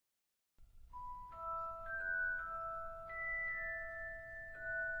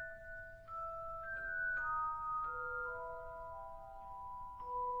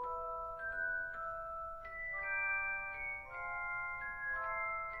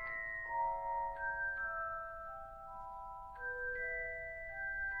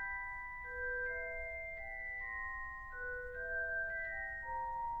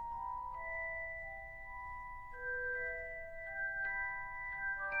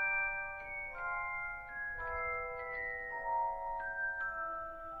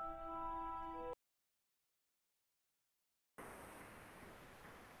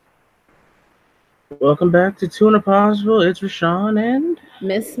Welcome back to Tuna Possible. It's Rashawn and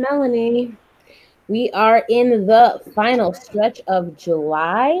Miss Melanie. We are in the final stretch of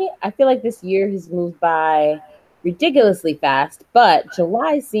July. I feel like this year has moved by ridiculously fast, but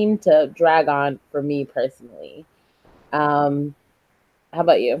July seemed to drag on for me personally. Um, how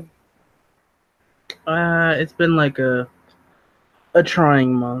about you? it's been like a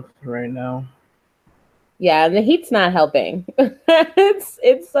trying month right now. Yeah, the heat's not helping.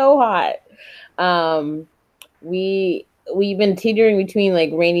 It's so hot. Um, we've been teetering between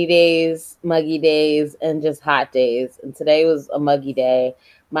like rainy days, muggy days, and just hot days. And today was a muggy day.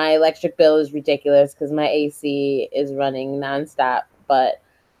 My electric bill is ridiculous because my AC is running nonstop. But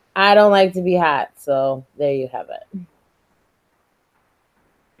I don't like to be hot, so there you have it.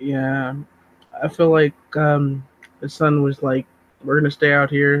 Yeah, I feel like the sun was like, we're gonna stay out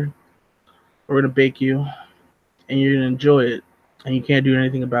here, we're gonna bake you, and you're gonna enjoy it, and you can't do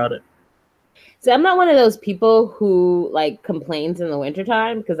anything about it. So I'm not one of those people who like complains in the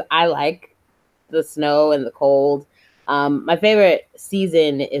wintertime because I like the snow and the cold. My favorite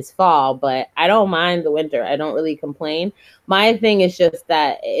season is fall, but I don't mind the winter. I don't really complain. My thing is just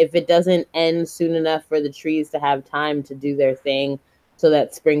that if it doesn't end soon enough for the trees to have time to do their thing so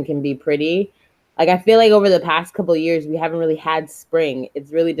that spring can be pretty. Like I feel like over the past couple of years we haven't really had spring.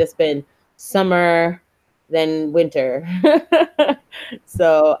 It's really just been summer then winter.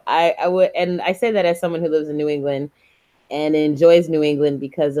 So I would, and I say that as someone who lives in New England and enjoys New England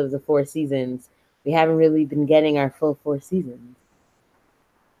because of the four seasons. We haven't really been getting our full four seasons.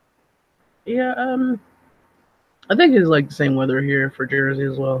 Yeah, I think it's like the same weather here for Jersey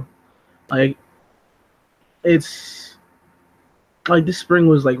as well. Like it's like this spring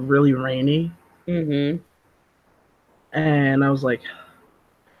was like really rainy, Mm-hmm. and I was like,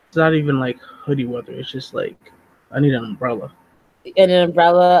 it's not even like hoodie weather. It's just like I need an umbrella. And an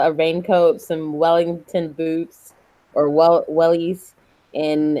umbrella, a raincoat, some Wellington boots or wellies,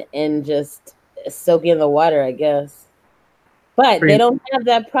 and just soak in the water, I guess. But they Pretty, don't have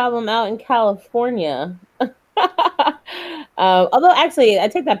that problem out in California. Although, actually, I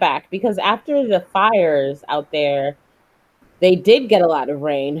take that back because after the fires out there, they did get a lot of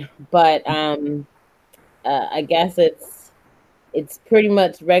rain. But I guess it's pretty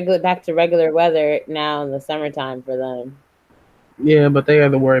much regular back to regular weather now in the summertime for them. yeah, but they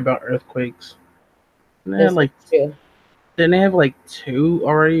have to worry about earthquakes. And they had This is like true. didn't they have like two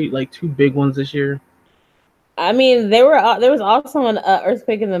already, like two big ones this year? I mean, there was also an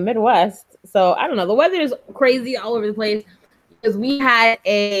earthquake in the Midwest, so I don't know. The weather is crazy all over the place because we had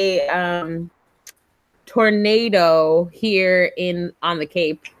a tornado here in on the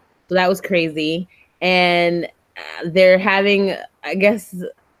Cape, so that was crazy. And they're having, I guess,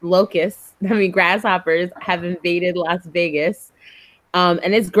 locusts. I mean, grasshoppers have invaded Las Vegas.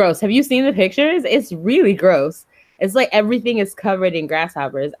 And it's gross. Have you seen the pictures? It's really gross. It's like everything is covered in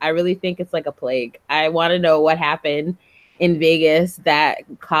grasshoppers. I really think it's like a plague. I want to know what happened in Vegas that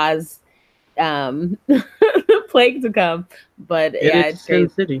caused the plague to come. But It yeah, is it's Sin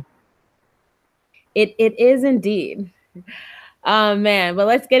crazy. City. It is indeed. Man, but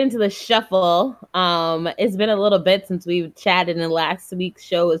let's get into the shuffle. It's been a little bit since we've chatted, and last week's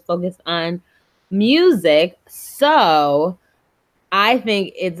show was focused on music. So I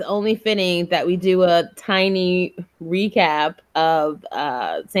think it's only fitting that we do a tiny recap of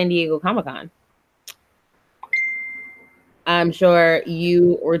San Diego Comic Con. I'm sure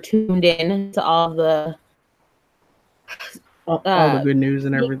you were tuned in to all the All the uh, good news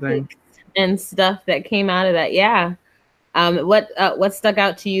and sneak everything. peeks and stuff that came out of that. Yeah. What stuck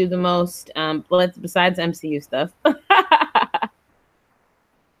out to you the most? Besides MCU stuff.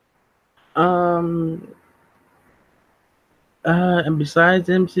 Um, and besides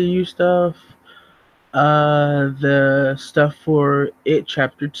MCU stuff, the stuff for It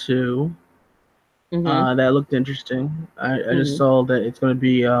Chapter Two, Hmm. that looked interesting. I just Hmm. saw that it's going to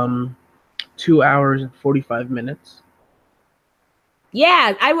be 2 hours and 45 minutes.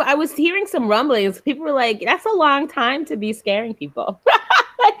 Yeah, I was hearing some rumblings. People were like, "That's a long time to be scaring people."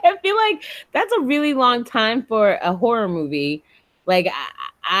 Like, I feel like that's a really long time for a horror movie. Like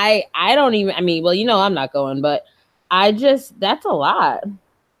I don't even. I mean, well, I'm not going, but I just that's a lot.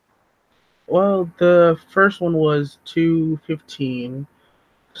 Well, the first one was 2:15,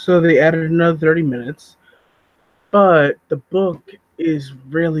 so they added another 30 minutes. But the book is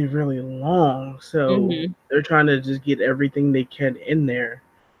really, really long, so Hmm. they're trying to just get everything they can in there.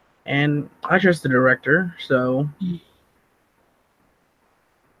 And I trust the director, so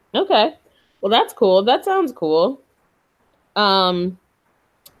Okay, well, that's cool. That sounds cool. Um,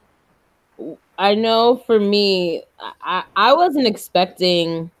 I know for me, I wasn't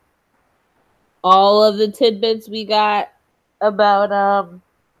expecting all of the tidbits we got about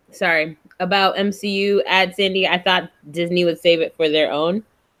about MCU at Sandy. I thought Disney would save it for their own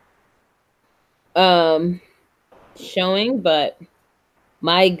showing, but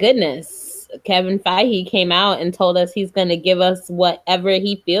my goodness, Kevin Feige came out and told us he's going to give us whatever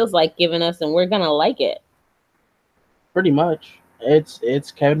he feels like giving us, and we're going to like it. Pretty much.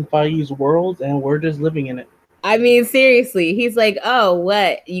 It's Kevin Feige's world, and we're just living in it. I mean, seriously, he's like, oh,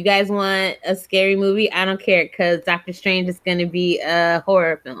 what? You guys want a scary movie? I don't care, because Doctor Strange is going to be a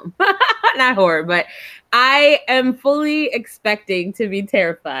horror film. Not horror, but I am fully expecting to be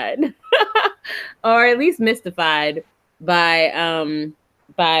terrified or at least mystified by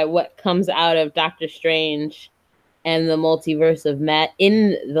what comes out of Doctor Strange and the multiverse of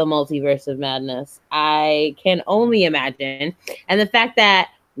the multiverse of madness. I can only imagine. And the fact that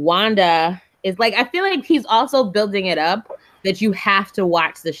Wanda is like, I feel like he's also building it up that you have to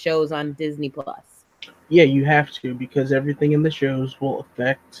watch the shows on Disney Plus. Yeah, you have to, because everything in the shows will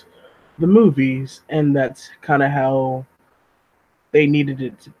affect the movies, and that's kind of how they needed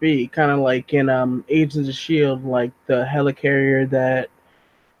it to be. Kind of like in Agents of S.H.I.E.L.D., like the helicarrier that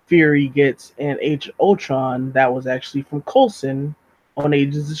Fury gets in Age of Ultron, that was actually from Coulson on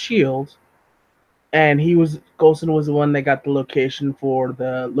Agents of S.H.I.E.L.D. And Coulson was the one that got the location for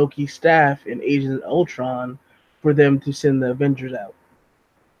the Loki staff in Agents of Ultron for them to send the Avengers out.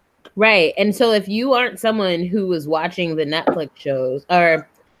 Right. And so if you aren't someone who was watching the Netflix shows or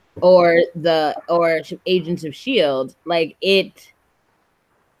Agents of S.H.I.E.L.D., like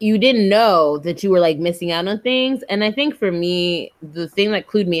you didn't know that you were like missing out on things. And I think for me, the thing that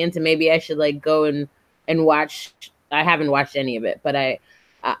clued me into maybe I should like go and watch, I haven't watched any of it, but I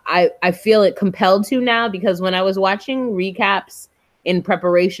feel it compelled to now, because when I was watching recaps in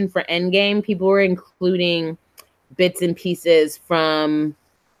preparation for Endgame, people were including bits and pieces from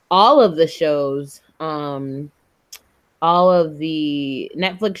all of the shows, all of the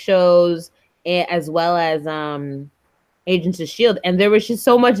Netflix shows, as well as Agents of S.H.I.E.L.D. And there was just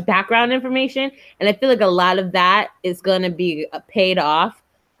so much background information. And I feel like a lot of that is going to be paid off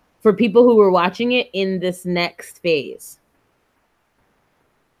for people who were watching it in this next phase.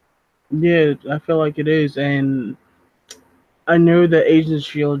 Yeah, I feel like it is. And I know that Agents of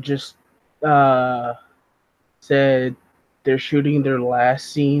S.H.I.E.L.D. just said they're shooting their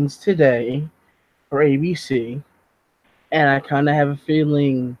last scenes today for ABC. And I kind of have a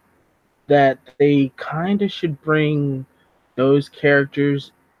feeling that they kind of should bring those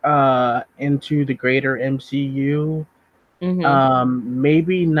characters into the greater MCU.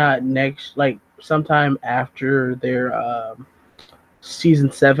 Maybe not next, like sometime after their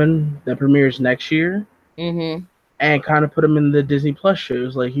season 7 that premieres next year, and kind of put them in the Disney Plus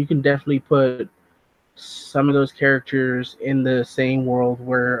shows. Like, you can definitely put some of those characters in the same world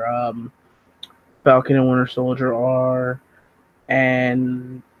where Falcon and Winter Soldier are,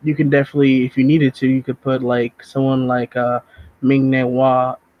 and you can definitely, if you needed to, you could put like someone like Ming-Na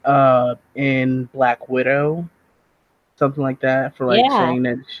Wen in Black Widow, something like that, for like saying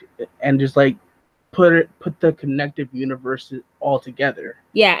that, and just like put the connective universe all together.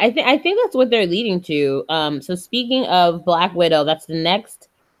 Yeah, I think that's what they're leading to. So speaking of Black Widow, that's the next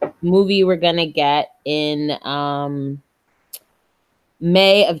movie we're gonna get in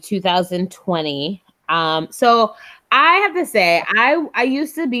May of 2020. So I have to say, I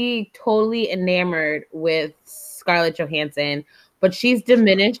used to be totally enamored with Scarlett Johansson, but she's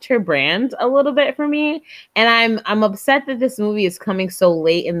diminished her brand a little bit for me, and I'm upset that this movie is coming so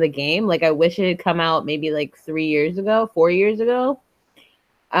late in the game. Like, I wish it had come out maybe like 4 years ago,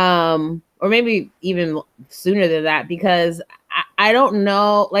 or maybe even sooner than that, because I don't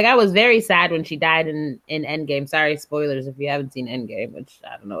know. Like, I was very sad when she died in Endgame. Sorry, spoilers if you haven't seen Endgame, which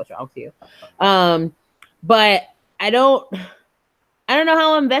I don't know what's wrong with you. But I don't know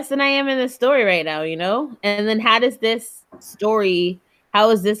how invested I am in this story right now, you know? And then how is this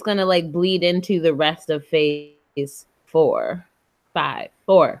gonna like bleed into the rest of phase 4?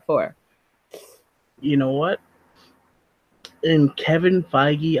 You know what? In Kevin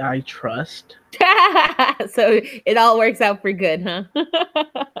Feige, I trust. So it all works out for good, huh?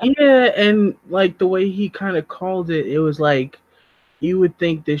 Yeah, and like the way he kind of called it, it was like you would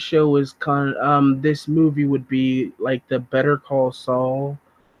think this show was kind of this movie would be like the Better Call Saul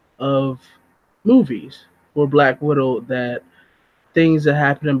of movies for Black Widow, that things that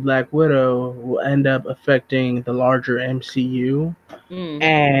happen in Black Widow will end up affecting the larger MCU.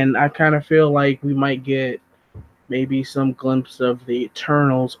 And I kind of feel like we might get maybe some glimpse of the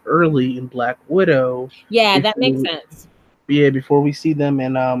Eternals early in Black Widow. Yeah, that makes sense. Yeah, before we see them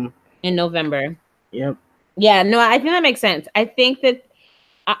in November. Yep. Yeah, no, I think that makes sense. I think that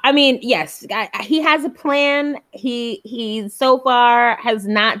I mean, yes, he has a plan. He so far has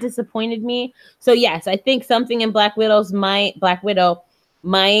not disappointed me. So yes, I think something in Black Widow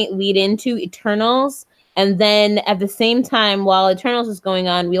might lead into Eternals, and then at the same time, while Eternals is going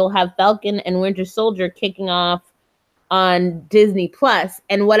on, we'll have Falcon and Winter Soldier kicking off on Disney Plus.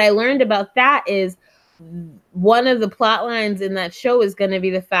 And what I learned about that is one of the plot lines in that show is going to be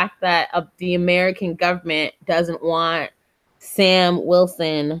the fact that the American government doesn't want Sam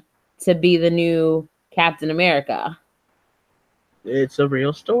Wilson to be the new Captain America. It's a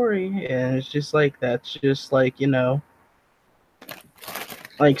real story, and it's just like that's just like, you know,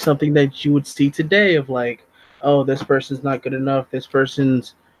 like something that you would see today of like, oh, this person's not good enough, this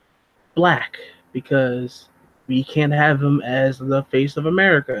person's black because we can't have him as the face of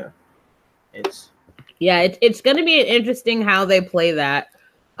America. It's going to be interesting how they play that.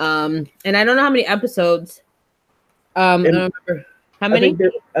 And I don't know how many episodes. I don't remember how many.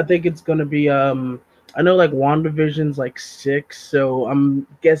 I think it's going to be I know like WandaVision's like 6, so I'm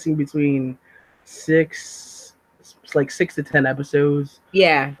guessing between 6 to 10 episodes.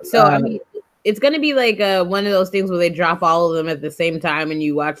 Yeah. So I mean, it's going to be like one of those things where they drop all of them at the same time and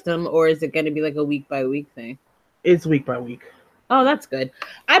you watch them, or is it going to be like a week by week thing? It's week by week. Oh, that's good.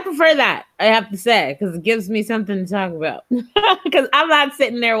 I prefer that, I have to say, because it gives me something to talk about. Because I'm not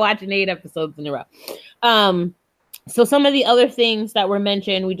sitting there watching 8 episodes in a row. So some of the other things that were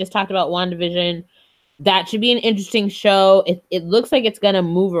mentioned, we just talked about WandaVision. That should be an interesting show. It looks like it's going to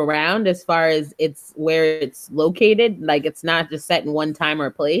move around as far as where it's located. Like it's not just set in one time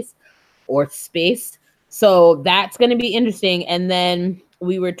or place or space. So that's going to be interesting. And then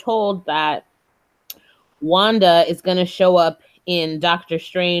we were told that Wanda is going to show up in Doctor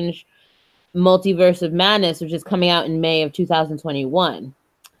Strange Multiverse of Madness, which is coming out in May of 2021.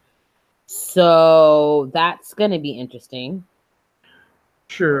 So that's going to be interesting.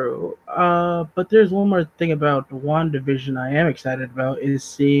 True. But there's one more thing about WandaVision I am excited about is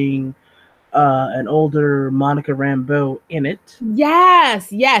seeing an older Monica Rambeau in it.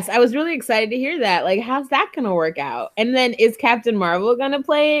 Yes. I was really excited to hear that. Like, how's that going to work out? And then is Captain Marvel going to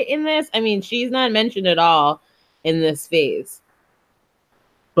play in this? I mean, she's not mentioned at all in this phase.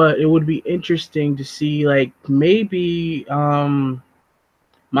 But it would be interesting to see, like, maybe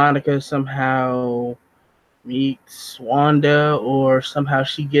Monica somehow meets Wanda, or somehow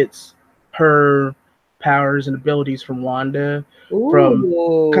she gets her powers and abilities from Wanda. Ooh.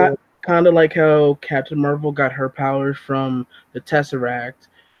 From kind of like how Captain Marvel got her powers from the Tesseract.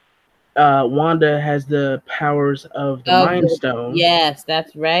 Wanda has the powers of the Mind Stone. Yes,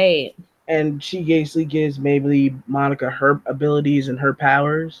 that's right. And she basically gives maybe Monica her abilities and her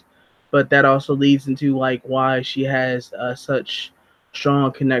powers, but that also leads into like why she has such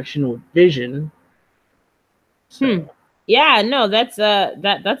strong connection with Vision. So. Yeah, no, that's a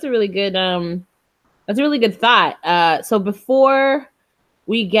really good thought. So before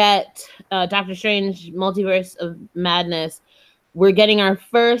we get Doctor Strange Multiverse of Madness, we're getting our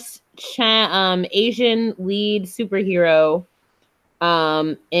first Asian lead superhero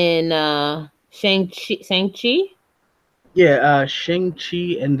in Shang-Chi. Yeah,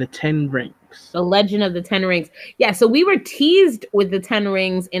 Shang-Chi and the 10 Rings. The Legend of the 10 Rings. Yeah, so we were teased with the 10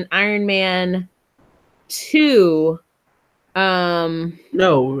 Rings in Iron Man 2.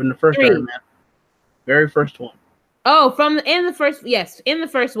 No, in the first 3. Iron Man. Very first one. Oh, in the first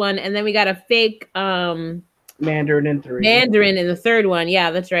one, and then we got a fake Mandarin in 3. Mandarin in the third one.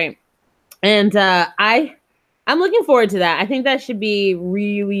 Yeah, that's right. And I'm looking forward to that. I think that should be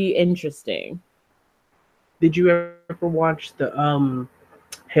really interesting. Did you ever watch the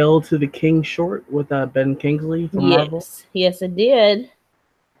Hail to the King short with Ben Kingsley from Marvel? Yes, I did.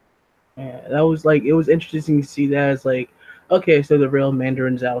 Yeah, that was like, it was interesting to see that as like, okay, so the real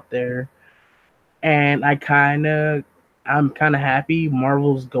Mandarin's out there. And I'm kind of happy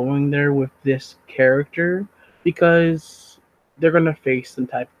Marvel's going there with this character, because they're going to face some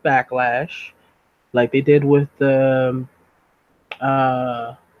type of backlash like they did with the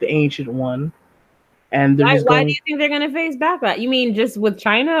Ancient One. And why do you think they're going to face backlash? You mean just with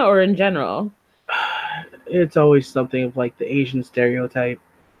China or in general? It's always something of like the Asian stereotype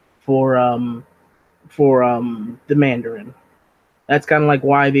for the Mandarin. That's kind of like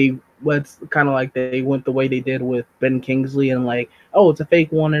why they went the way they did with Ben Kingsley, and like, oh, it's a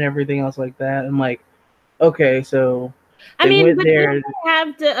fake one and everything else like that. I'm like, okay, so I mean, but did you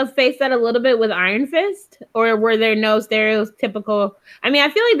have to face that a little bit with Iron Fist, or were there no stereotypical? I mean, I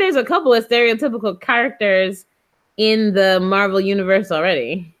feel like there's a couple of stereotypical characters in the Marvel universe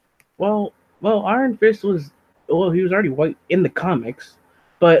already. Well, Iron Fist was he was already white in the comics,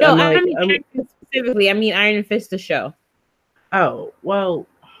 but no, I mean specifically, I mean Iron Fist the show. Oh, well,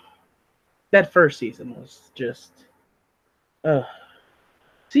 that first season was just. Uh,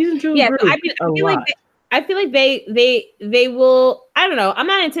 season 2 Yeah, so improved a lot. I feel like they will. I don't know. I'm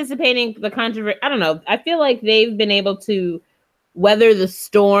not anticipating the controversy. I don't know. I feel like they've been able to weather the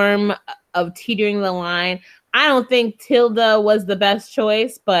storm of teetering the line. I don't think Tilda was the best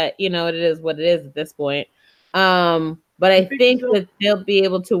choice, but you know, it is what it is at this point. But I think that they'll be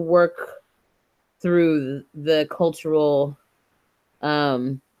able to work through the cultural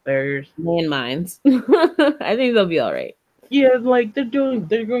barriers, landmines. I think they'll be all right. Yeah, like they're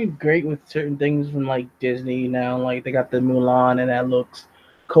going great with certain things from like Disney now. Like they got the Mulan, and that looks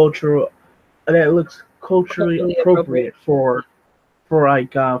culturally Culturally appropriate for the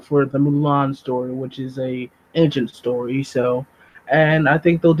Mulan story, which is a ancient story. So, and I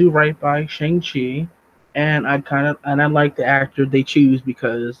think they'll do right by Shang-Chi. And I like the actor they choose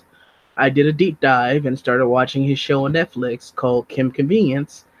because I did a deep dive and started watching his show on Netflix called Kim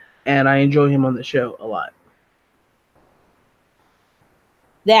Convenience, and I enjoy him on the show a lot.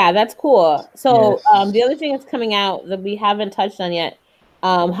 Yeah, that's cool. So Yes. the other thing that's coming out that we haven't touched on yet,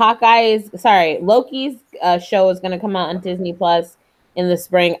 Loki's show is going to come out on Disney Plus in the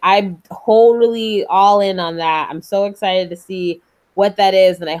spring. I'm totally all in on that. I'm so excited to see what that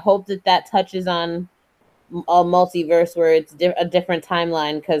is, and I hope that that touches on a multiverse where it's a different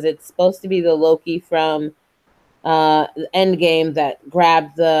timeline, because it's supposed to be the Loki from Endgame that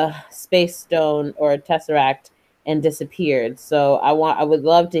grabbed the space stone or tesseract and disappeared. So I would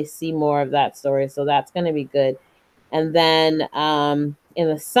love to see more of that story. So that's going to be good. And then in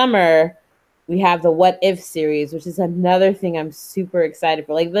the summer we have the What If series, which is another thing I'm super excited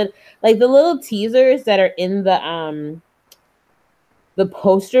for. Like the little teasers that are in the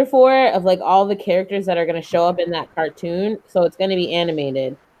poster for it, of like all the characters that are going to show up in that cartoon. So it's going to be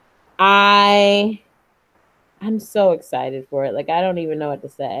animated. I'm so excited for it. Like, I don't even know what to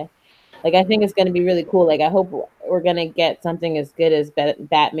say. Like, I think it's going to be really cool. Like, I hope we're going to get something as good as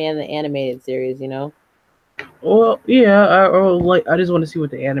Batman the animated series, you know? Well, yeah, I just want to see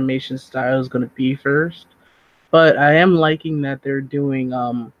what the animation style is going to be first. But I am liking that they're doing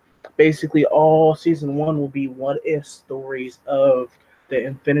basically all season 1 will be what if stories of the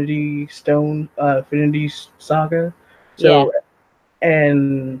Infinity Saga. Yeah. So,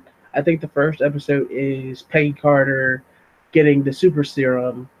 and I think the first episode is Peggy Carter getting the super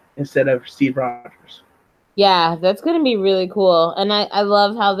serum instead of Steve Rogers. Yeah, that's going to be really cool. And I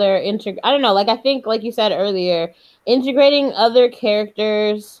love how they're I don't know, like I think like you said earlier, integrating other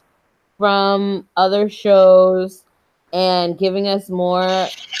characters from other shows and giving us more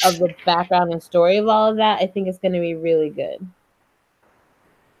of the background and story of all of that, I think it's going to be really good.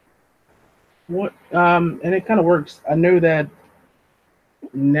 What and it kind of works. I know that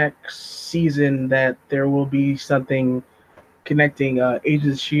next season that there will be something connecting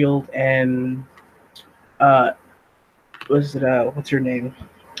Agents of Shield and uh what's her name?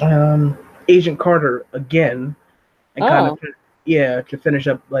 Agent Carter again, and kind of Oh. yeah, to finish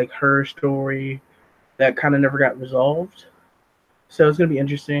up like her story that kind of never got resolved. So it's gonna be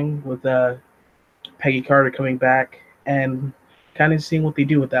interesting with Peggy Carter coming back and kind of seeing what they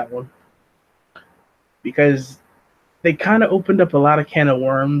do with that one, because they kind of opened up a lot of can of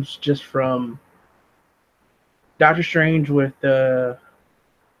worms just from Doctor Strange with the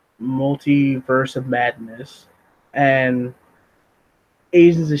multiverse of madness, and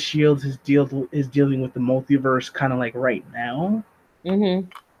Agents of Shield is dealing with the multiverse kind of like right now. Mm-hmm.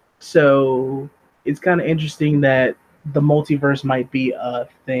 So it's kind of interesting that the multiverse might be a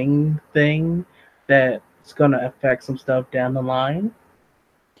thing that's gonna affect some stuff down the line,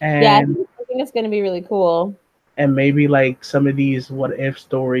 Yeah, and I think it's going to be really cool. maybe like some of these what if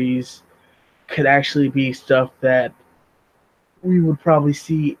stories could actually be stuff that we would probably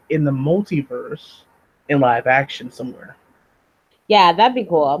see in the multiverse in live action somewhere. Yeah, that'd be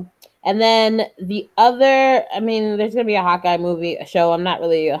cool. And then the other, I mean, there's gonna be a Hawkeye movie, a show. I'm not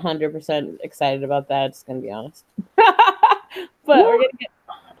really 100% excited about that. Just gonna be honest. But we're Well, gonna get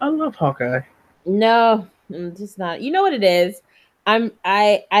I love Hawkeye. no, I'm just not. You know what it is?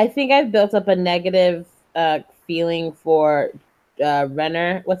 I think I've built up a negative feeling for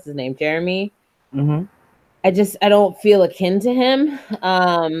Renner. What's his name? Jeremy. Mm-hmm. I don't feel akin to him.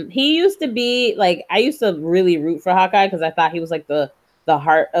 He used to be like, I used to really root for Hawkeye because I thought he was like the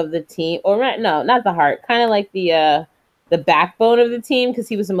heart of the team, or no, not the heart, kind of like the backbone of the team, because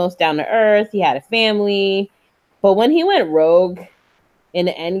he was the most down to earth. He had a family, but when he went rogue in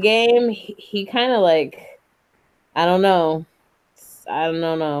Endgame, he kind of like, I don't know, I don't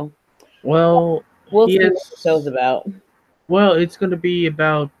know. Well, We'll he see what the show's is. about. Well, it's going to be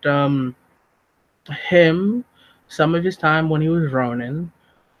about him, some of his time when he was Ronin,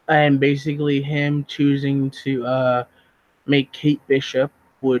 and basically him choosing to make Kate Bishop,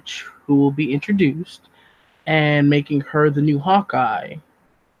 who will be introduced, and making her the new Hawkeye,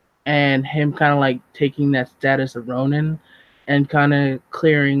 and him kind of like taking that status of Ronin and kind of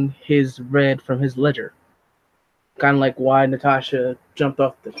clearing his red from his ledger, kind of like why Natasha jumped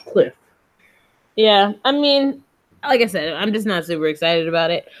off the cliff. Yeah, I mean, like I said, I'm just not super excited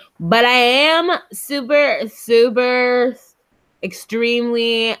about it, but I am super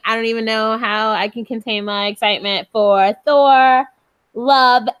extremely, I don't even know how I can contain my excitement for Thor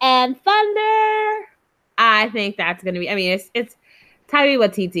Love and Thunder. I think that's going to be, I mean, it's Taika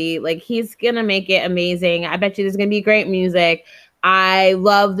Waititi. Like, he's going to make it amazing. I bet you there's going to be great music. I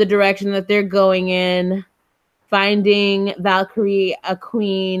love the direction that they're going in, finding Valkyrie a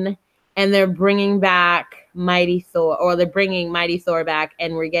queen, and they're bringing back Mighty Thor, or they're bringing Mighty Thor back,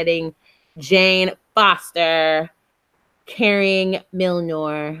 and we're getting Jane Foster carrying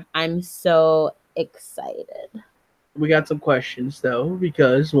Mjolnir. I'm so excited. We got some questions though,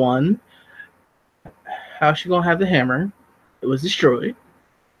 because one, how's she gonna have the hammer? It was destroyed,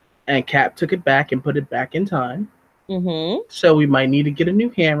 and Cap took it back and put it back in time. Mm-hmm. So we might need to get a new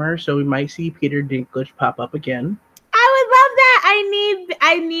hammer. So we might see Peter Dinklage pop up again. I would love that.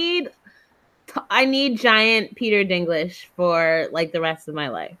 I need giant Peter Dinklage for like the rest of my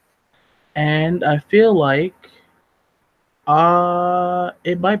life. And I feel like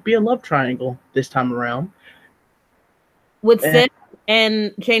it might be a love triangle this time around. With Sif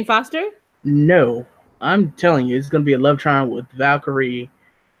and Jane Foster? No. I'm telling you, it's going to be a love triangle with Valkyrie,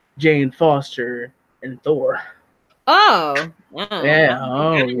 Jane Foster, and Thor. Oh. Yeah.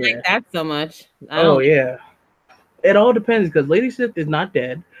 I didn't like that so much. Yeah. It all depends, because Lady Sif is not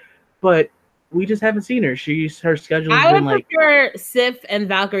dead, but we just haven't seen her. Her schedule has been like... I would prefer Sif and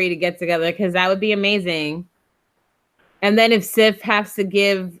Valkyrie to get together, because that would be amazing. And then if Sif has to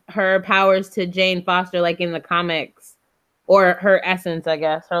give her powers to Jane Foster, like in the comics, or her essence, I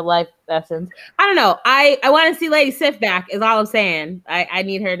guess, her life essence. I don't know. I want to see Lady Sif back, is all I'm saying. I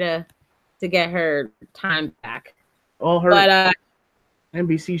need her to get her time back. All her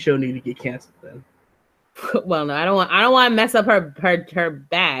NBC show need to get canceled then. Well, no, I don't want to mess up her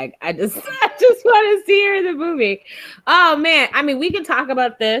bag. I just want to see her in the movie. Oh man, I mean, we can talk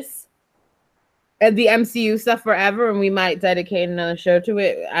about this and the MCU stuff forever, and we might dedicate another show to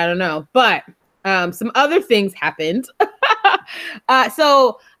it. I don't know, but some other things happened.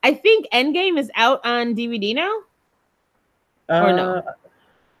 So I think Endgame is out on DVD now. Or no?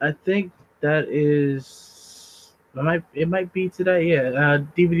 I think that is it might be today. Yeah,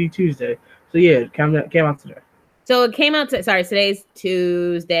 DVD Tuesday. So yeah, it came out today. So it came out today's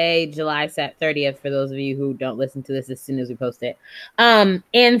Tuesday, July 30th, for those of you who don't listen to this as soon as we post it.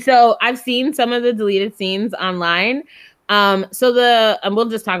 And so I've seen some of the deleted scenes online. And we'll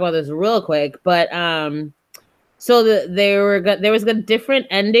just talk about this real quick, but so there was a different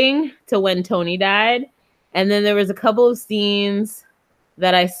ending to when Tony died, and then there was a couple of scenes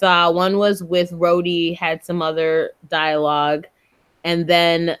that I saw. One was with Rhodey, had some other dialogue. And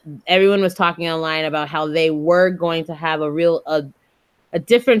then everyone was talking online about how they were going to have a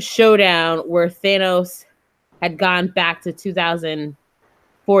different showdown where Thanos had gone back to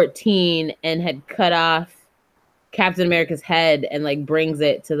 2014 and had cut off Captain America's head and like brings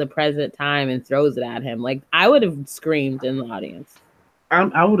it to the present time and throws it at him. Like, I would have screamed in the audience.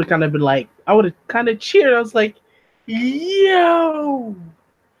 I would have kind of been like, I would have kind of cheered. I was like, yo,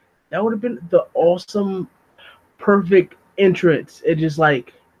 that would have been the awesome, perfect entrance. It just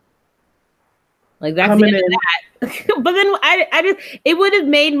like that's the end of that. But then it would have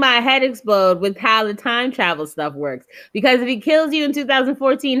made my head explode with how the time travel stuff works, because if he kills you in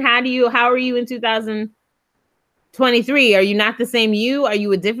 2014, how are you in 2023? Are you not the same you? Are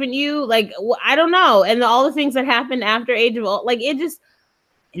you a different you? Like, I don't know. And all the things that happened after Age of Ultron, like, it just,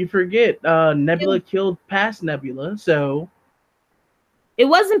 you forget Nebula killed past Nebula, so it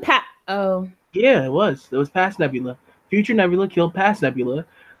wasn't oh yeah, it was past Nebula. Future Nebula killed past Nebula,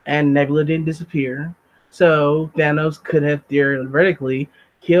 and Nebula didn't disappear. So Thanos could have theoretically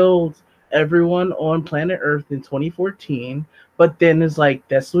killed everyone on planet Earth in 2014, but then it's like,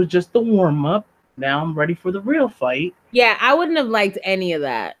 this was just the warm up. Now I'm ready for the real fight. Yeah, I wouldn't have liked any of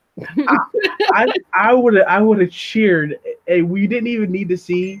that. I would have cheered. And we didn't even need to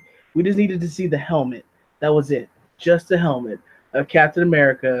see. We just needed to see the helmet. That was it. Just the helmet of Captain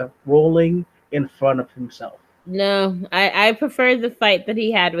America rolling in front of himself. No, I preferred the fight that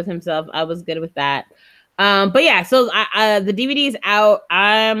he had with himself. I was good with that. But yeah, so the DVD is out.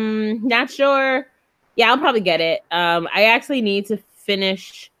 I'm not sure. Yeah, I'll probably get it. I actually need to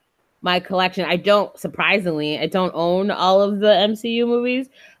finish my collection. Surprisingly, I don't own all of the MCU movies.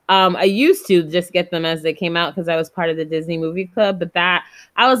 I used to just get them as they came out because I was part of the Disney Movie Club, but that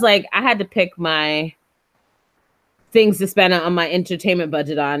I was like, I had to pick my things to spend on my entertainment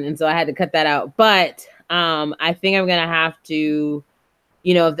budget on, and so I had to cut that out. But I think I'm gonna have to,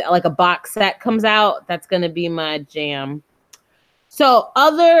 if like a box set comes out, that's gonna be my jam. So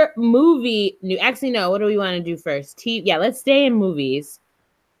other movie new, actually no, what do we want to do first? Yeah, let's stay in movies.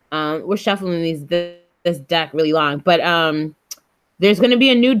 We're shuffling this deck really long, but there's going to be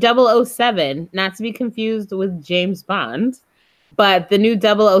a new 007, not to be confused with James Bond, but the new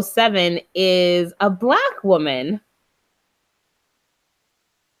 007 is a Black woman.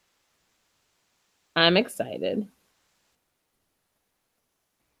 I'm excited.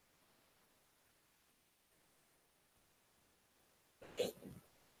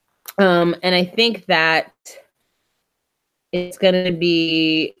 And I think that it's going to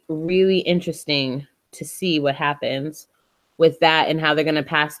be really interesting to see what happens with that and how they're going to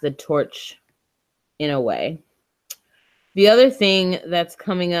pass the torch in a way. The other thing that's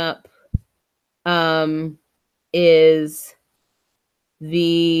coming up is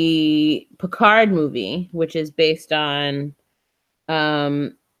the Picard movie, which is based on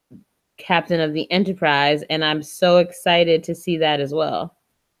Captain of the Enterprise, and I'm so excited to see that as well.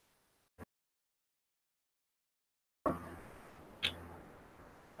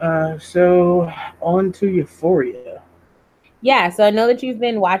 So on to Euphoria. Yeah, so I know that you've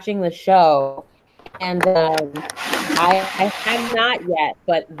been watching the show, and I have not yet,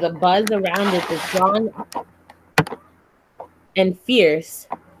 but the buzz around it is strong and fierce.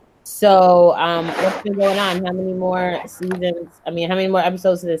 So what's been going on? How many more seasons? How many more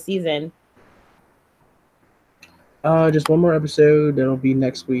episodes of the season? Just one more episode that'll be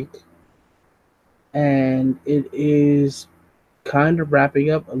next week. And it is kind of wrapping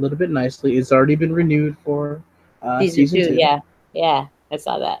up a little bit nicely. It's already been renewed for season 2. Yeah, I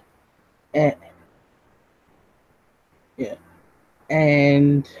saw that.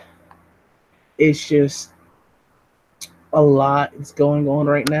 And it's just a lot is going on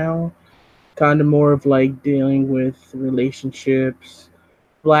right now. Kind of more of like dealing with relationships,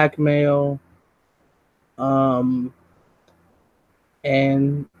 blackmail, and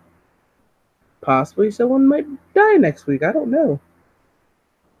possibly someone might die next week. I don't know.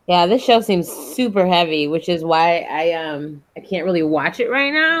 Yeah, this show seems super heavy, which is why I can't really watch it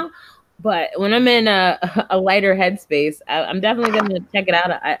right now. But when I'm in a lighter headspace, I'm definitely going to check it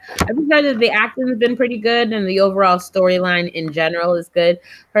out. I've heard that the acting has been pretty good and the overall storyline in general is good.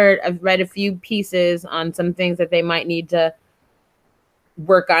 I've read a few pieces on some things that they might need to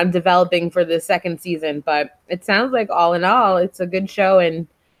work on developing for the second season. But it sounds like all in all, it's a good show and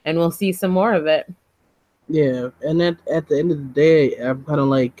we'll see some more of it. Yeah, and at the end of the day, I'm kind of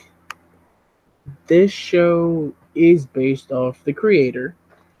like, this show is based off the creator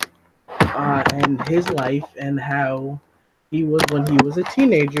and his life and how he was when he was a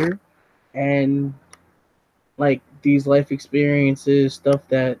teenager, and like these life experiences, stuff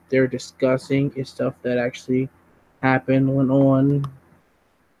that they're discussing is stuff that actually happened, went on.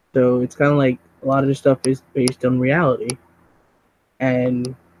 So it's kind of like a lot of this stuff is based on reality,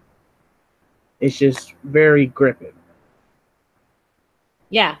 and it's just very gripping.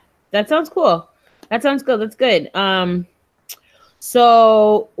 Yeah, that sounds cool. That sounds good. That's good.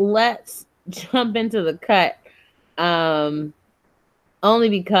 So let's jump into the cut. Only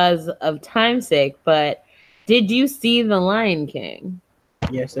because of time's sake, but did you see The Lion King?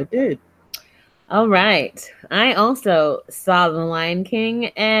 Yes, I did. All right. I also saw The Lion King,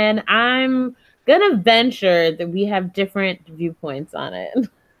 and I'm gonna venture that we have different viewpoints on it.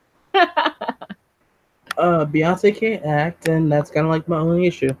 Beyonce can't act, and that's kind of like my only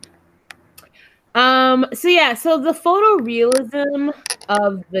issue. So the photorealism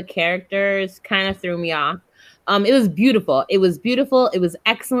of the characters kind of threw me off. It was beautiful. It was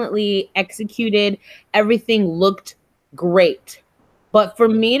excellently executed. Everything looked great. But for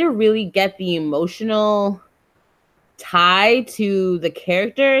me to really get the emotional tie to the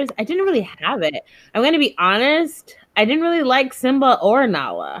characters, I didn't really have it. I'm going to be honest. I didn't really like Simba or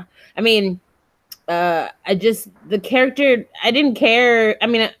Nala. I mean, the character, I didn't care. I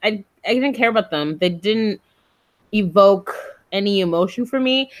mean, I didn't care about them. They didn't evoke any emotion for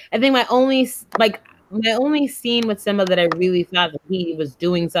me. I think my only scene with Simba that I really thought that he was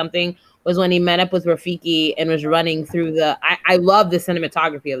doing something was when he met up with Rafiki and was running through I love the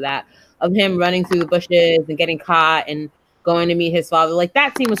cinematography of that, of him running through the bushes and getting caught and going to meet his father. Like,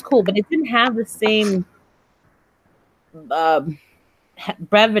 that scene was cool, but it didn't have the same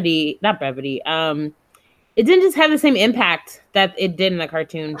brevity, not brevity. It didn't just have the same impact that it did in the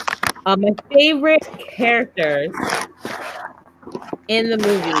cartoon. My favorite characters in the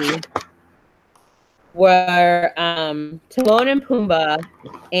movie were Timon and Pumbaa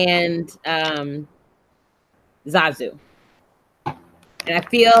and Zazu. And I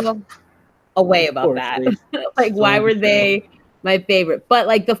feel a way Of about course, that. they Like, why stole the were show. they my favorite? But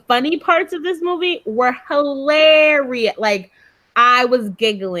like the funny parts of this movie were hilarious. Like, I was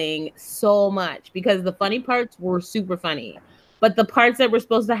giggling so much because the funny parts were super funny. But the parts that were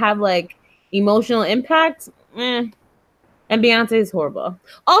supposed to have like emotional impact, and Beyonce is horrible.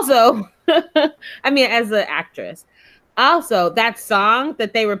 Also, I mean, as an actress, also that song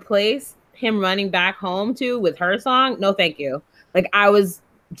that they replaced him running back home to with her song, no, thank you. Like, I was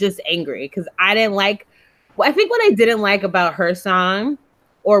just angry because I didn't like. Well, I think what I didn't like about her song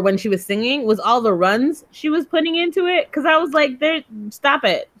or when she was singing was all the runs she was putting into it. Because I was like, "There, stop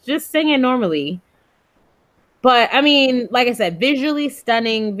it, just sing it normally." But I mean, like I said, visually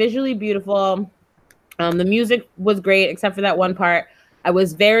stunning, visually beautiful. The music was great, except for that one part. I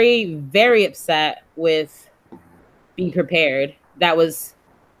was very, very upset with Be Prepared. That was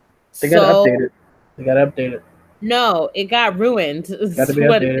They got to so update it. They got to update it. no, it got ruined. Got to be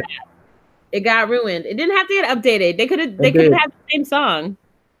What updated. it got ruined. It didn't have to get updated. They It could have did. had the same song.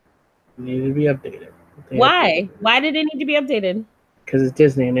 It needed to be updated. Why? Why did it need to be updated? Because it's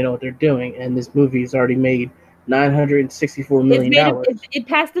Disney and they know what they're doing, and this movie has already made $964 It's million. made it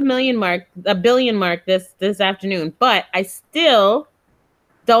passed the billion mark this afternoon. But I still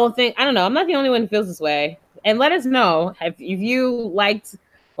don't think, I don't know. I'm not the only one who feels this way. And let us know if you liked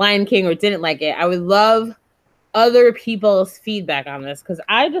Lion King or didn't like it. I would love other people's feedback on this because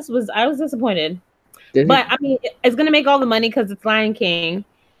I was disappointed. Disney, But I mean, it's gonna make all the money because it's Lion King.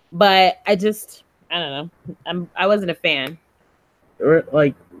 But I don't know. I wasn't a fan. or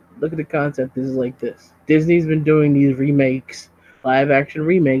like, look at the concept. This is like this. Disney's been doing these remakes, live action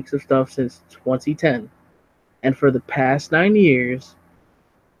remakes of stuff since 2010, and for the past 9 years,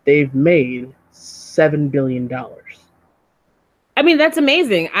 they've made $7 billion. I mean, that's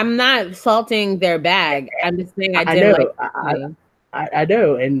amazing. I'm not salting their bag. I'm just saying I I didn't like know, it. I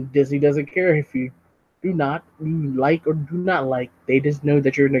know, and Disney doesn't care if you you like or do not like. They just know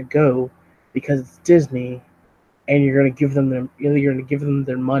that you're gonna go because it's Disney, and you're gonna give them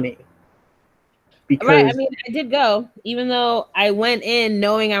their money. Right. I Because mean, I did go, even though I went in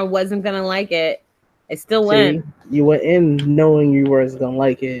knowing I wasn't gonna like it. I still see, went. you went in knowing you weren't gonna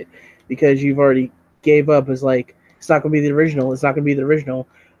like it because you've already gave up. As like it's not gonna be the original. It's not gonna be the original.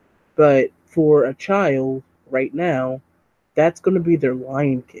 But for a child right now, that's gonna be their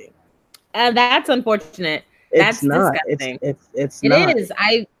Lion King. That's unfortunate. It's That's not. disgusting. It's It not. is.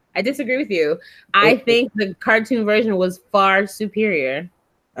 I disagree with you. I It, think the cartoon version was far superior.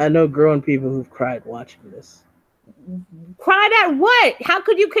 I know grown people who've cried watching this Cried at what? How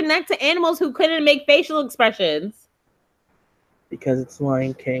could you connect to animals who couldn't make facial expressions? because it's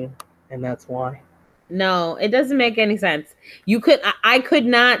Lion King, and that's why. No, it doesn't make any sense. I could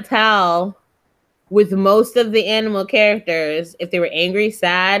not tell with most of the animal characters if they were angry,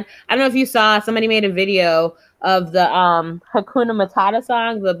 sad. I don't know if you saw, somebody made a video of the Hakuna Matata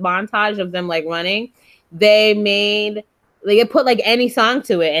song, the montage of them like running. They put like any song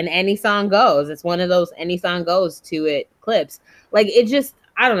to it and any song goes. It's one of those any song goes to it clips. Like, it just,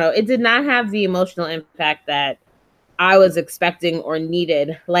 I don't know, it did not have the emotional impact that I was expecting or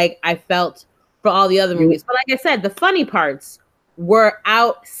needed. Like, I felt for all the other movies. But like I said, the funny parts were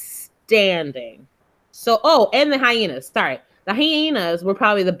outstanding. So, and the hyenas. Sorry. The hyenas were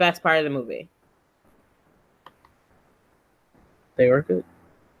probably the best part of the movie. They were good.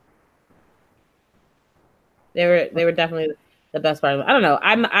 They were definitely the best part of it. I don't know.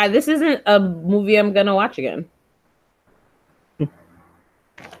 This isn't a movie I'm gonna watch again.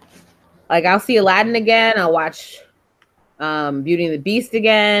 Like, I'll see Aladdin again. I'll watch Beauty and the Beast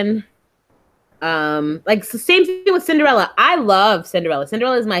again. Like, it's the same thing with Cinderella. I love Cinderella.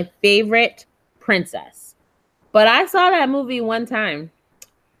 Cinderella is my favorite princess. But I saw that movie one time,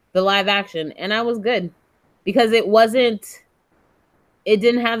 the live action, and I was good because it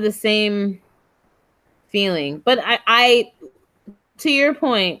didn't have the same feeling. But I to your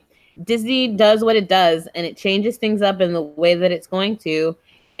point, Disney does what it does and it changes things up in the way that it's going to,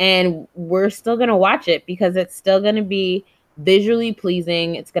 and we're still going to watch it because it's still going to be visually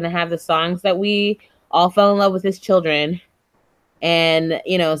pleasing. It's going to have the songs that we all fell in love with as children. And,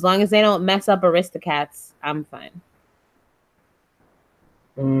 as long as they don't mess up Aristocats, I'm fine.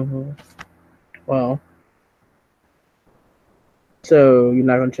 Mm-hmm. Well, so you're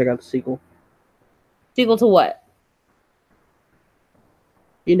not gonna check out the sequel? Sequel to what?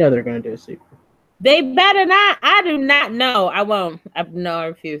 You know they're gonna do a sequel. They better not. I do not know. I won't. I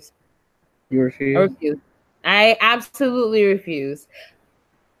refuse. You refuse? I refuse. I absolutely refuse.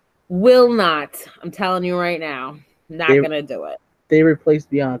 Will not. I'm telling you right now. Not They gonna do it. they replaced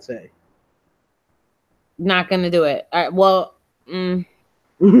Beyonce. Not gonna do it. All right, well,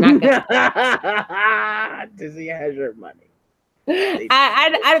 not gonna. Disney has your money.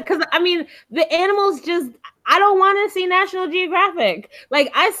 Because I mean, the animals just. I don't want to see National Geographic.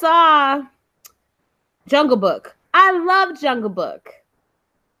 Like I saw Jungle Book. I love Jungle Book.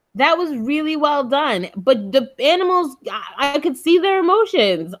 That was really well done. But the animals, I could see their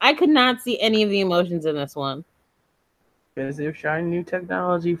emotions. I could not see any of the emotions in this one. Because they're trying new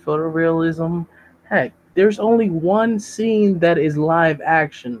technology, photorealism. Heck, there's only one scene that is live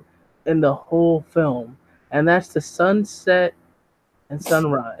action in the whole film, and that's the sunset and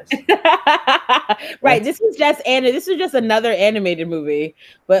sunrise. Right. This was just another animated movie,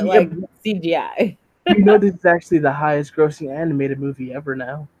 but Yeah, like CGI. this is actually the highest grossing animated movie ever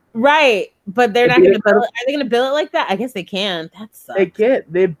now. Right. But they're It not beat gonna bill Incredibles. it. Are they gonna bill it like that? I guess they can. That sucks. They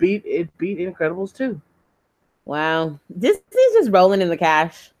can't. They beat Incredibles too. Wow. Disney's just rolling in the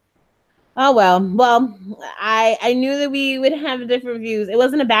cash. Oh well. Well, I knew that we would have different views. It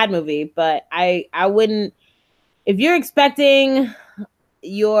wasn't a bad movie, but I wouldn't, if you're expecting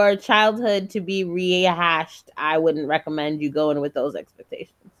your childhood to be rehashed, I wouldn't recommend you going with those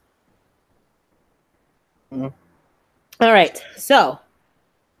expectations. Mm-hmm. All right. So,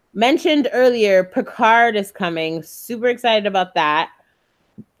 mentioned earlier, Picard is coming. Super excited about that.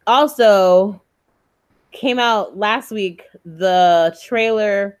 Also, came out last week the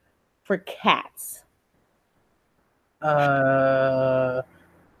trailer for Cats.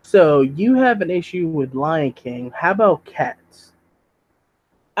 So you have an issue with Lion King. How about Cats?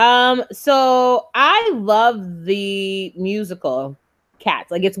 So I love the musical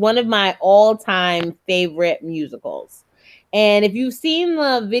Cats. Like it's one of my all-time favorite musicals. And if you've seen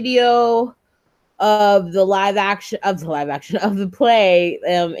the video of the live action of the play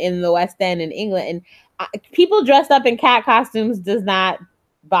in the West End in England, and people dressed up in cat costumes does not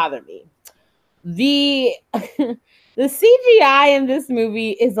bother me. The the CGI in this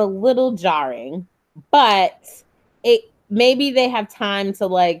movie is a little jarring, but it maybe they have time to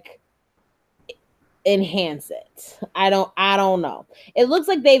like enhance it. I don't know. It looks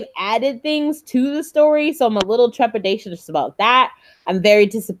like they've added things to the story, so I'm a little trepidatious about that. I'm very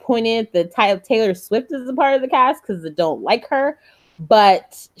disappointed that Taylor Swift is a part of the cast because I don't like her.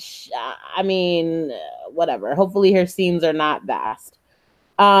 But I mean, whatever. Hopefully her scenes are not vast.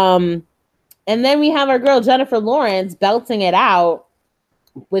 And then we have our girl Jennifer Lawrence belting it out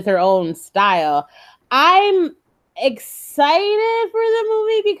with her own style. I'm excited for the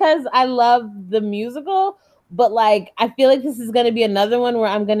movie because I love the musical, but like I feel like this is going to be another one where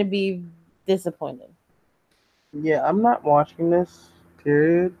I'm going to be disappointed. Yeah, I'm not watching this.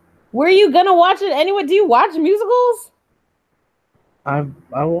 Period. Were you gonna watch it anyway? Do you watch musicals? I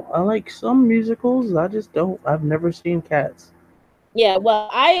like some musicals. I just don't. I've never seen Cats. Yeah, well,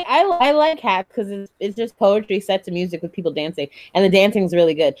 I like Cats because it's just poetry set to music with people dancing, and the dancing's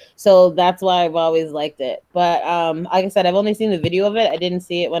really good. So that's why I've always liked it. But like I said, I've only seen the video of it. I didn't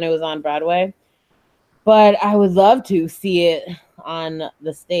see it when it was on Broadway, but I would love to see it on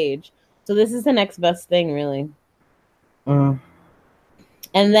the stage. So this is the next best thing, really.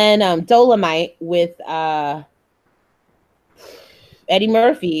 And then Dolomite with Eddie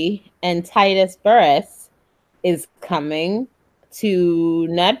Murphy and Titus Burris is coming to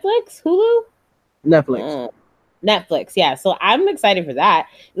Netflix, Hulu? Netflix, yeah. So I'm excited for that.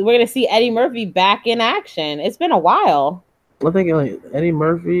 We're going to see Eddie Murphy back in action. It's been a while. I think like Eddie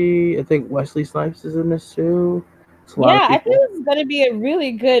Murphy. I think Wesley Snipes is in this too. Yeah, I think this is going to be a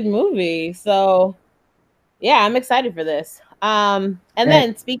really good movie. So, yeah, I'm excited for this. And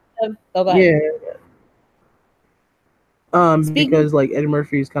then speaking of, go ahead. Yeah. Because like Eddie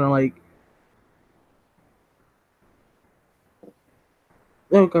Murphy is kind of like.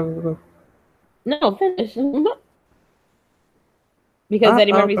 Go. No, finish. Because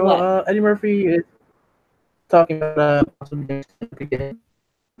Eddie Murphy's what? Eddie Murphy is talking about again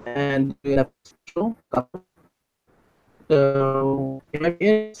and doing a special. So it might be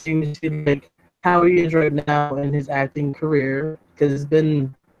interesting to see like how he is right now in his acting career because it's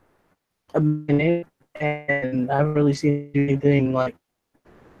been a minute and I haven't really seen anything like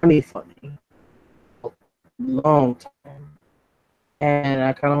funny long time. And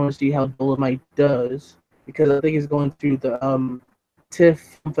I kind of want to see how Dolomite does because I think it's going through the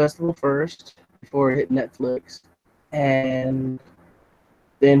TIFF Festival first before it hit Netflix, and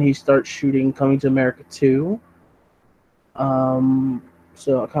then he starts shooting Coming to America 2.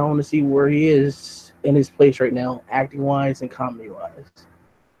 So I kind of want to see where he is in his place right now, acting wise and comedy wise.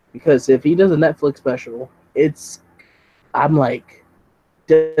 Because if he does a Netflix special I'm like,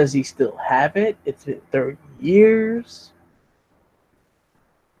 does he still have it? It's been 30 years.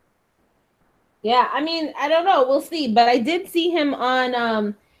 Yeah, I mean, I don't know. We'll see. But I did see him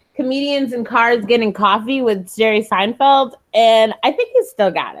on Comedians in Cars Getting Coffee with Jerry Seinfeld, and I think he's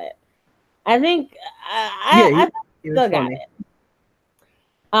still got it. I think I think he's still got it.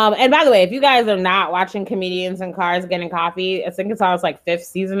 And by the way, if you guys are not watching Comedians in Cars Getting Coffee, I think it's on its like 5th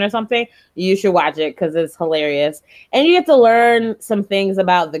season or something, you should watch it because it's hilarious. And you get to learn some things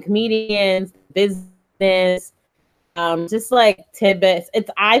about the comedians, business, just like tidbits.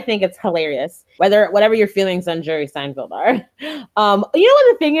 I think it's hilarious. Whatever your feelings on Jerry Seinfeld are. You know what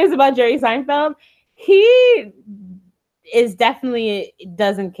the thing is about Jerry Seinfeld? He is definitely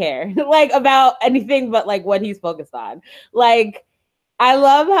doesn't care like about anything but like what he's focused on. Like, I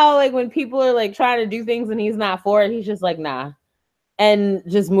love how like when people are like trying to do things and he's not for it, he's just like, nah, and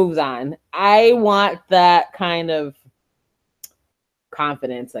just moves on. I want that kind of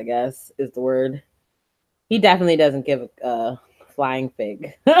confidence, I guess is the word. He definitely doesn't give a flying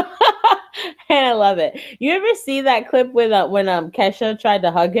fig. And I love it. You ever see that clip when Kesha tried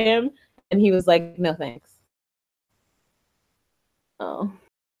to hug him and he was like, no thanks. Oh.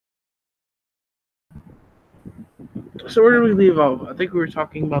 So where did we leave off? I think we were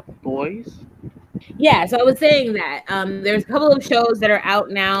talking about The Boys. Yeah, so I was saying that there's a couple of shows that are out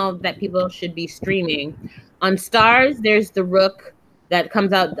now that people should be streaming. On Stars, there's The Rook that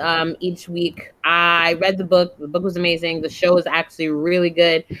comes out each week. I read the book. The book was amazing. The show is actually really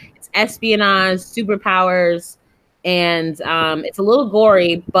good. It's espionage, superpowers, and it's a little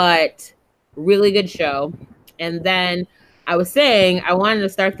gory, but really good show. And then I was saying I wanted to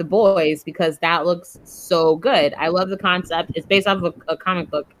start The Boys because that looks so good. I love the concept. It's based off of a comic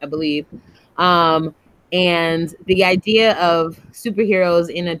book, I believe. And the idea of superheroes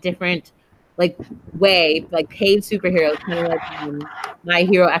in a different like way, like paid superheroes, kind of like My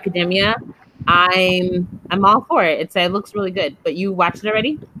Hero Academia. I'm all for it. It looks really good. But you watched it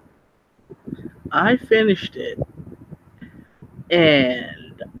already? I finished it,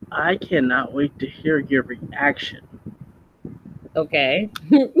 and I cannot wait to hear your reaction. Okay.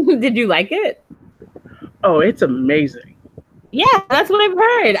 Did you like it? Oh, it's amazing. Yeah, that's what I've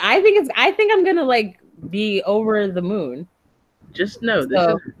heard. I think I'm gonna like be over the moon. Just know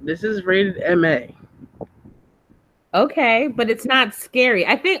this is rated MA. Okay, but it's not scary.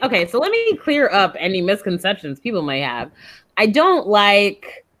 I think okay, so let me clear up any misconceptions people might have. I don't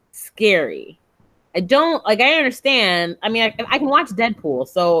like scary. I don't like I understand. I mean, I can watch Deadpool,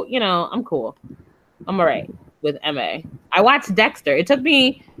 so you know, I'm cool. I'm all right with MA. I watched Dexter. It took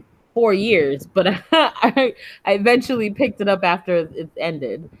me 4 years, but I eventually picked it up after it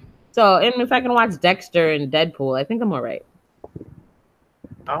ended. So, and if I can watch Dexter and Deadpool, I think I'm all right.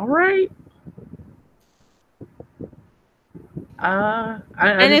 All right.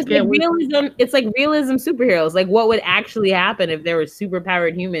 And it's like realism. It's like realism superheroes. Like, what would actually happen if there were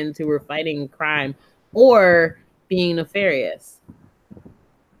superpowered humans who were fighting crime or being nefarious,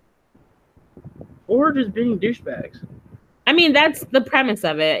 or just being douchebags? I mean, that's the premise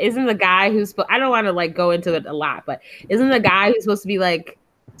of it. Isn't the guy who's I don't want to like go into it a lot, but isn't the guy who's supposed to be like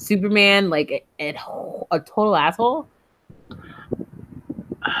Superman like a total asshole?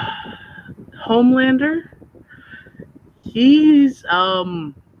 Homelander. He's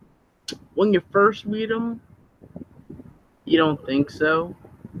when you first meet him, you don't think so,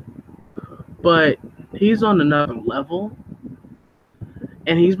 but he's on another level,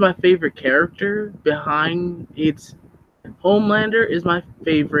 and he's my favorite character. Behind it's Homelander is my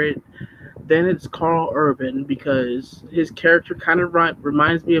favorite. Then it's Carl Urban because his character kind of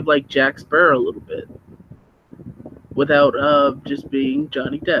reminds me of like Jack Sparrow a little bit, without just being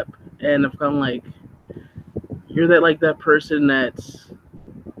Johnny Depp. And I'm kind of like, you're that person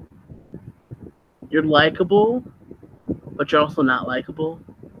you're likable, but you're also not likable.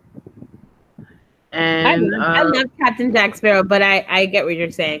 And I love Captain Jack Sparrow, but I get what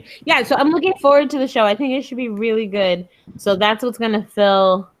you're saying. Yeah, so I'm looking forward to the show. I think it should be really good. So that's what's gonna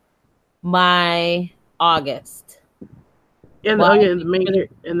fill my August. And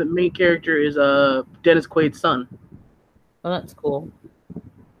the main character is Dennis Quaid's son. Well, that's cool.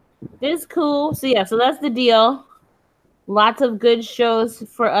 It is cool. So yeah, so that's the deal. Lots of good shows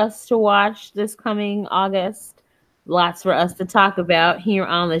for us to watch this coming August. Lots for us to talk about here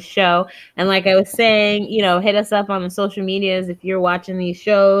on the show. And like I was saying, you know, hit us up on the social medias if you're watching these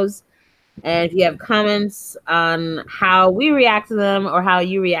shows. And if you have comments on how we react to them or how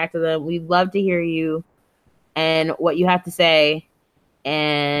you react to them, we'd love to hear you and what you have to say.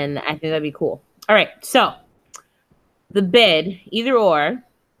 And I think that'd be cool. All right. So the bid, either or.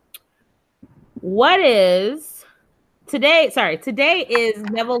 What is today? Sorry, today is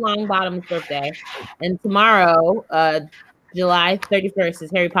Neville Longbottom's birthday, and tomorrow, July 31st,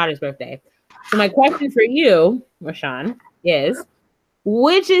 is Harry Potter's birthday. So my question for you, Rashawn, is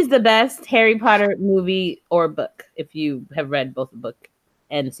which is the best Harry Potter movie or book if you have read both the book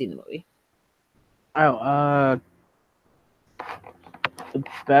and seen the movie? Oh, the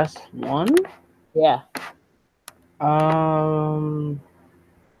best one? Yeah. Um,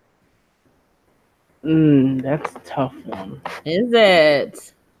 that's a tough one. Is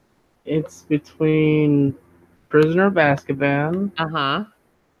it? It's between Prisoner of Azkaban Uh-huh.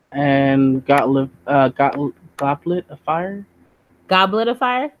 and Goblet of Fire. Goblet of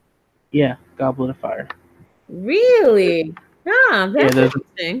Fire? Yeah, Goblet of Fire. Really? Ah, Yeah, that's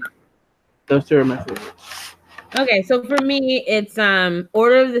interesting. those two are my favorites. Okay, so for me, it's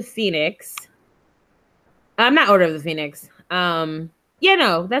Order of the Phoenix. I'm not Order of the Phoenix. Yeah,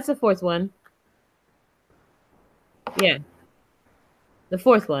 no, that's the fourth one. Yeah, the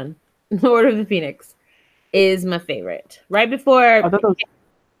fourth one, Order of the Phoenix, is my favorite. Right before. I thought that was,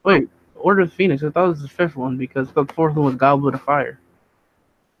 wait, Order of the Phoenix. I thought it was the fifth one because the fourth one was Goblet of Fire.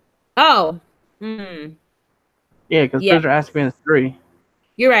 Oh. Hmm. Yeah, because Yeah, Prisoner of Azkaban is 3.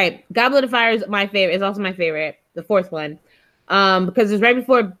 you're right. Goblet of Fire is my favorite. Is also my favorite. The fourth one, because it's right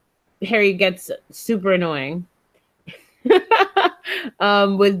before Harry gets super annoying,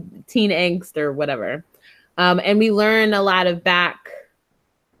 with teen angst or whatever. And we learn a lot of back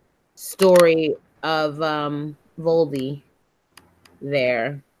story of Voldy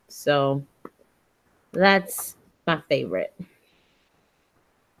there. So that's my favorite.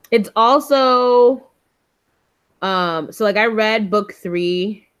 It's also so like I read book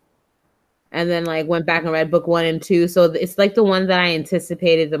 3 and then like went back and read book 1 and 2. So it's like the one that I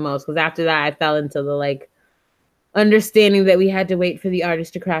anticipated the most because after that I fell into the like understanding that we had to wait for the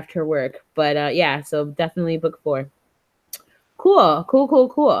artist to craft her work. But yeah, so definitely book 4. Cool.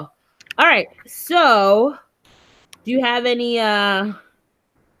 All right. So do you have any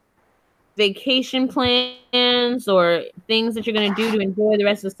vacation plans or things that you're going to do to enjoy the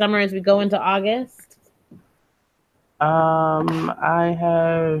rest of the summer as we go into August? I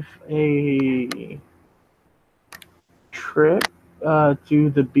have a trip to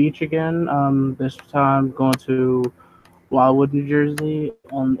the beach again. This time going to Wildwood, New Jersey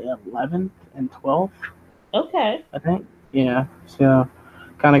on the 11th and 12th, Okay. I think. Yeah, so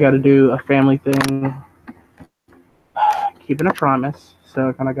kind of got to do a family thing, keeping a promise. So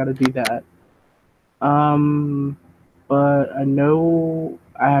I kind of got to do that. Um, but I know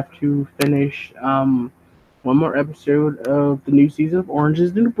I have to finish one more episode of the new season of Orange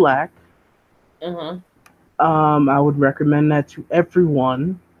is the New Black. Uh-huh. I would recommend that to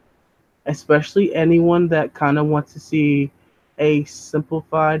everyone, especially anyone that kind of wants to see a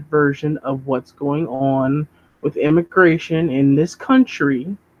simplified version of what's going on with immigration in this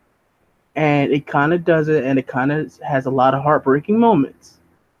country. And it kind of does it, and it kind of has a lot of heartbreaking moments.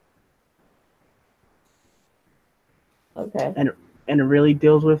 Okay. And it really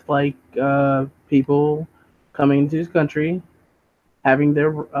deals with like people coming into this country, having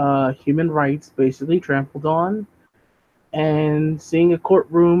their human rights basically trampled on, and seeing a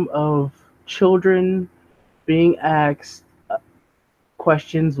courtroom of children being asked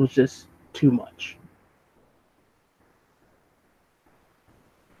questions was just too much.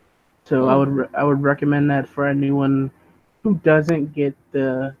 So I would recommend that for anyone who doesn't get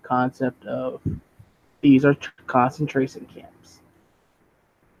the concept of these are concentration camps.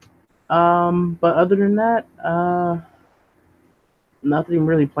 But other than that, nothing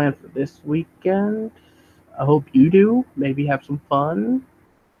really planned for this weekend. I hope you do. Maybe have some fun.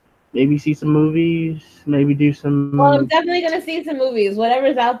 Maybe see some movies. Maybe do some. Well, I'm definitely gonna see some movies,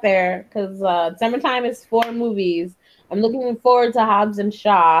 whatever's out there, because summertime is 4 movies. I'm looking forward to Hobbs and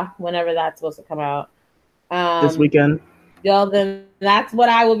Shaw whenever that's supposed to come out. This weekend. Well, then that's what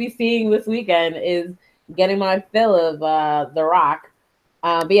I will be seeing this weekend is getting my fill of The Rock.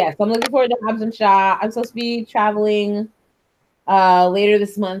 But yeah, so I'm looking forward to Hobbs and Shaw. I'm supposed to be traveling later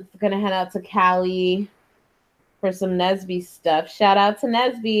this month. Gonna head out to Cali for some Nesby stuff. Shout out to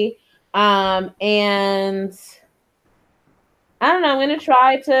Nesby. And I don't know, I'm gonna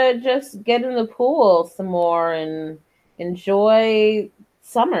try to just get in the pool some more and enjoy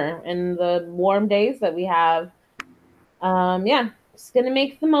summer and the warm days that we have. Yeah, just gonna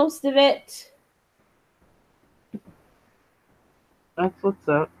make the most of it. That's what's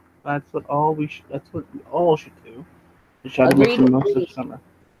up. That's what all we should. That's what we all should do. To try to make Agreed. the most of summer.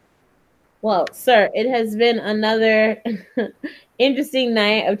 Well, sir, it has been another interesting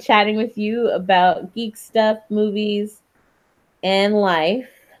night of chatting with you about geek stuff, movies, and life.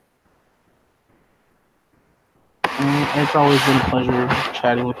 It's always been a pleasure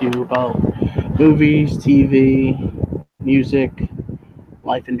chatting with you about movies, TV, music,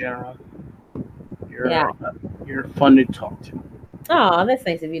 life in general. Yeah. You're fun to talk to. Oh, that's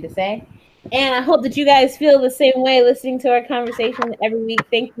nice of you to say. And I hope that you guys feel the same way listening to our conversation every week.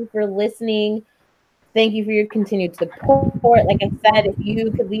 Thank you for listening. Thank you for your continued support. Like I said, if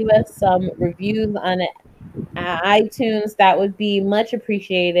you could leave us some reviews on iTunes, that would be much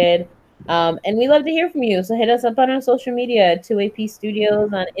appreciated. And we love to hear from you. So hit us up on our social media, 2AP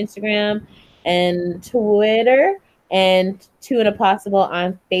Studios on Instagram and Twitter, and Two and a Possible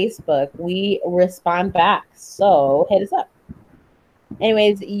on Facebook. We respond back. So hit us up.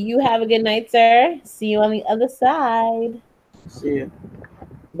 Anyways, you have a good night, sir. See you on the other side. See ya.